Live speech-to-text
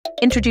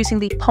Introducing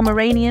the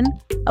Pomeranian,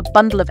 a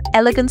bundle of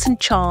elegance and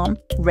charm,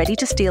 ready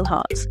to steal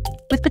hearts.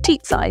 With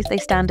petite size, they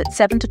stand at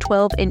 7 to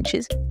 12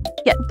 inches,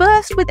 yet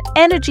burst with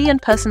energy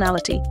and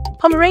personality.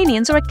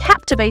 Pomeranians are a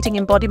captivating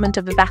embodiment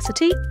of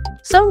vivacity,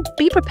 so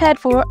be prepared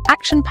for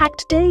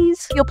action-packed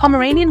days. Your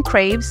Pomeranian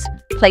craves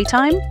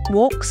playtime,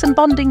 walks, and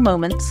bonding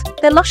moments.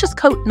 Their luscious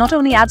coat not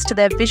only adds to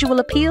their visual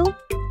appeal,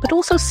 but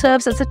also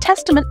serves as a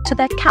testament to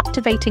their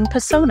captivating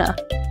persona.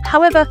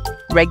 However,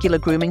 regular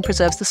grooming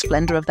preserves the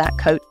splendor of that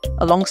coat,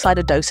 alongside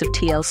a dose of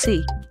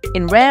TLC.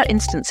 In rare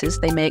instances,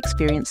 they may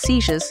experience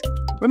seizures,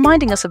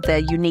 reminding us of their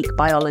unique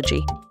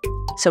biology.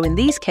 So in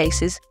these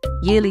cases,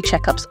 yearly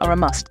checkups are a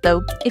must,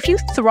 though if you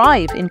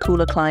thrive in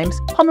cooler climes,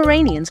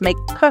 Pomeranians make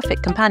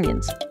perfect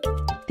companions.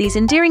 These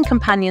endearing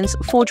companions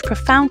forge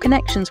profound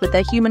connections with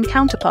their human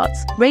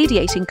counterparts,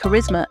 radiating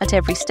charisma at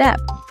every step.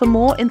 For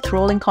more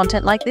enthralling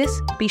content like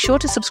this, be sure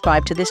to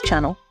subscribe to this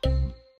channel.